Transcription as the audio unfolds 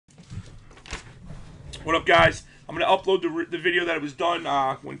What up, guys? I'm going to upload the video that it was done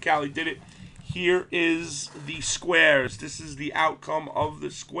when Callie did it. Here is the squares. This is the outcome of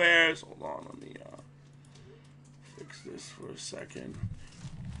the squares. Hold on, let me fix this for a second.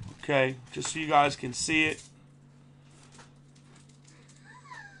 Okay, just so you guys can see it.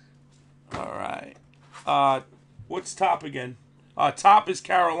 Alright. What's top again? Top is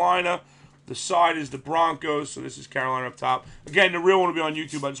Carolina. The side is the Broncos. So this is Carolina up top. Again, the real one will be on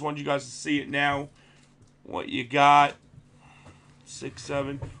YouTube. I just wanted you guys to see it now. What you got? 6,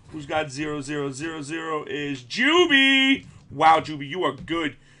 7. Who's got 0, 0, 0, 0 is Juby. Wow, Juby, you are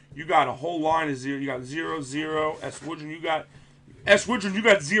good. You got a whole line of 0. You got 0, 0. S. Woodrum, you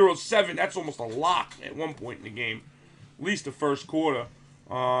got 0, 7. That's almost a lock at one point in the game. At least the first quarter.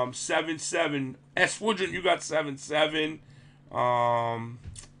 7, 7. S. Woodrum, you got 7, 7.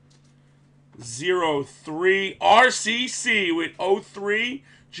 0, 3. RCC with 0, 3.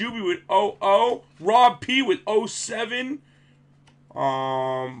 Juby with 0, 0. Rob P with 0, 7.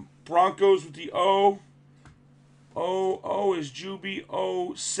 Broncos with the 0. 0, 0 is Juby.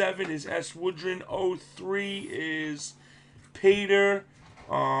 0, 7 is S. Woodrum. 0, 3 is Pater.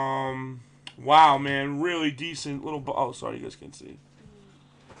 Wow, man. Really decent little... Oh, sorry, you guys can't see.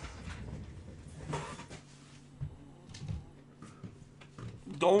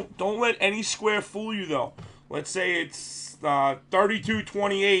 Don't let any square fool you, though. Let's say it's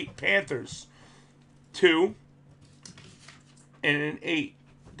 32-28 Panthers. 2 and an 8.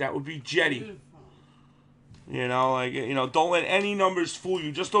 That would be Jetty. You know, like, you know, don't let any numbers fool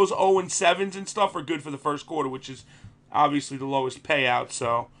you. Just those 0 and 7s and stuff are good for the first quarter, which is obviously the lowest payout.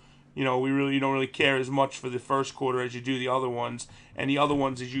 So, you know, you don't really care as much for the first quarter as you do the other ones. And the other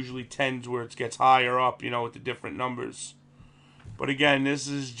ones is usually 10s where it gets higher up, you know, with the different numbers. But again, this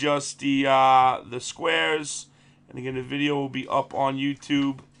is just the squares. And again, the video will be up on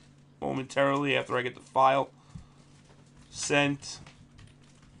YouTube momentarily after I get the file sent.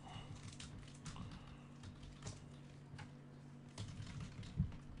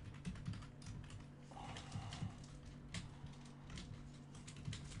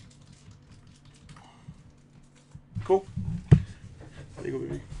 Cool. There you go,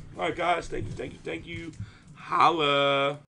 baby. All right, guys. Thank you. Holla.